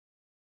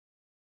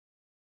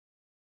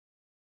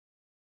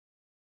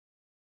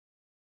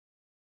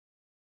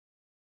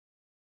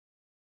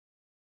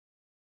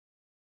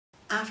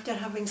After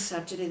having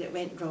surgery that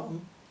went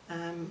wrong,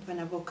 when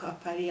I woke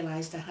up I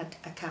realised I had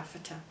a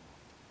catheter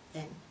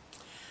then.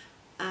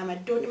 I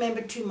don't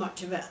remember too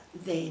much of it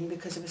then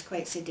because I was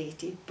quite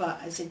sedated,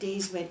 but as the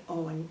days went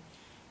on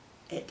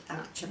it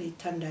actually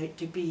turned out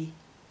to be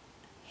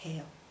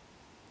hell.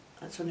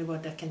 That's the only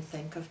word I can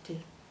think of to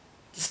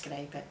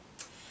describe it.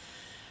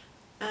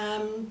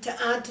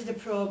 To add to the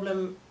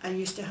problem, I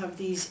used to have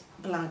these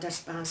bladder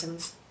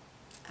spasms,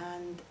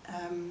 and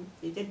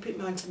they did put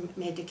me on some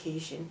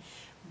medication,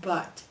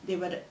 but they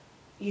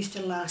used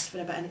to last for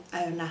about an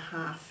hour and a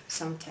half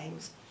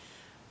sometimes.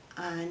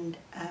 And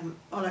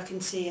all I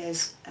can say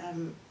is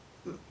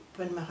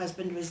when my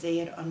husband was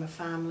there or my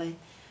family,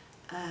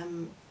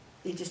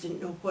 they just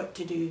didn't know what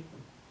to do.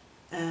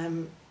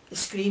 The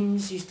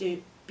screams used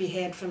to be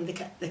heard from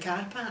the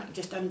car park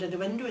just under the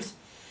windows,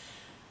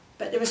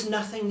 but there was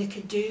nothing they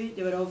could do.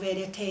 They were all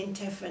very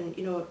attentive and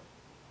you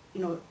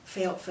know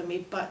felt for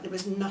me, but there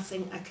was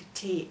nothing I could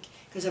take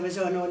because I was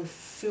on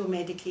full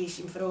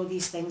medication for all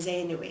these things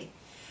anyway.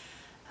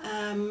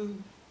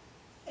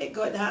 It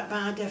got that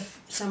bad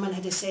if someone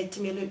had said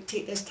to me, look,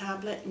 take this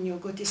tablet and you'll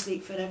go to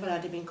sleep forever,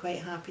 I'd have been quite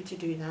happy to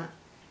do that.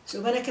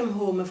 So when I came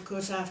home, of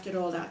course, after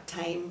all that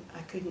time,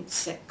 I couldn't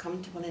sit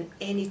comfortable in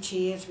any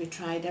chairs. We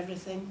tried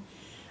everything.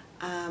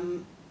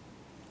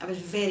 I was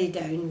very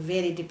down,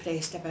 very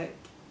depressed about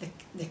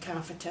the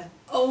catheter.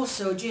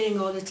 Also, during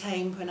all the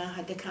time when I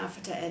had the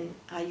catheter in,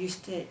 I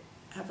used to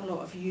have a lot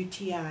of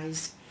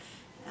UTIs.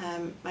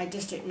 My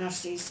district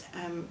nurses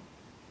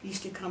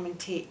used to come and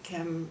take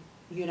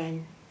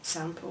urine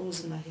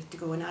samples, and I had to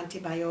go on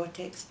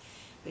antibiotics,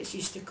 which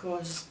used to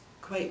cause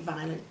quite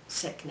violent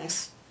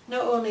sickness.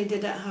 Not only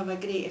did it have a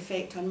great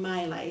effect on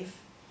my life,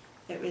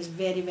 it was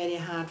very, very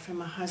hard for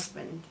my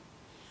husband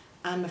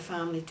and my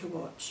family to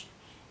watch.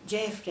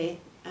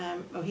 Jeffrey,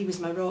 well, he was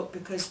my rock,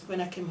 because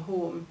when I came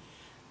home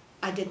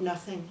I did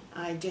nothing.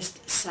 I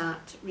just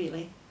sat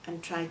really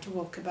and tried to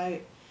walk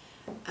about,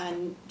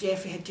 and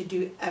Jeffrey had to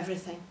do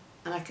everything,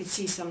 and I could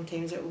see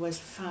sometimes it was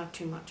far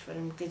too much for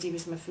him because he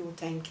was my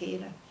full-time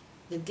carer.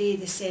 The day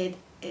they said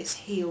it's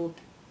healed,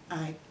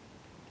 I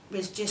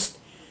was just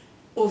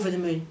over the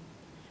moon.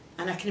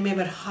 And I can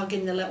remember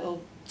hugging the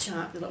little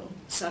chap, the little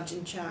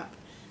surgeon chap,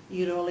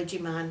 the urology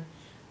man,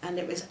 and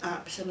it was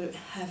absolute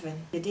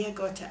heaven. The day I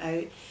got it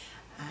out,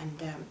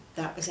 and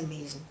that was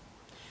amazing.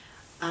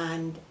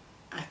 And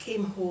I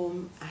came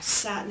home, I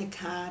sat in the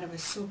car, I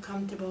was so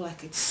comfortable, I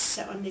could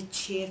sit on the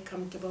chair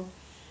comfortable.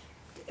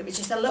 It was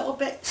just a little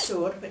bit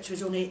sore, which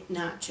was only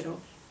natural,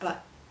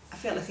 but I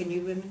felt like a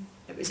new woman.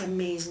 It was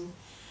amazing.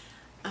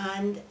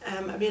 And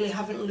I really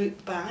haven't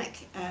looked back.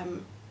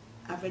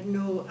 I've had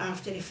no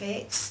after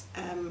effects,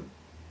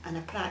 and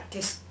I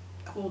practiced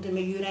holding my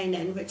urine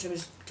in, which I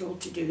was told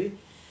to do,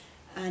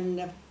 and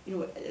you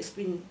know, it's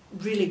been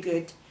really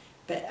good.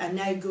 But I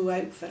now go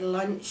out for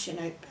lunch, and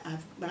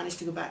I've managed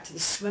to go back to the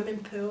swimming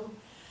pool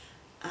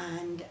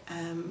and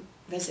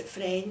visit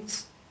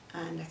friends,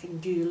 and I can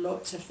do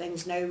lots of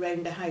things now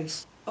round the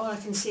house. All I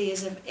can say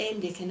is if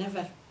anybody can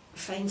ever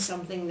find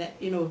something that,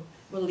 you know,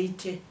 will lead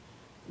to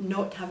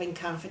not having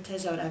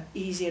catheters or an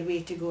easier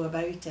way to go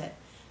about it,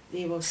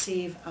 they will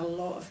save a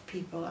lot of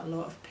people a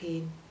lot of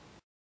pain.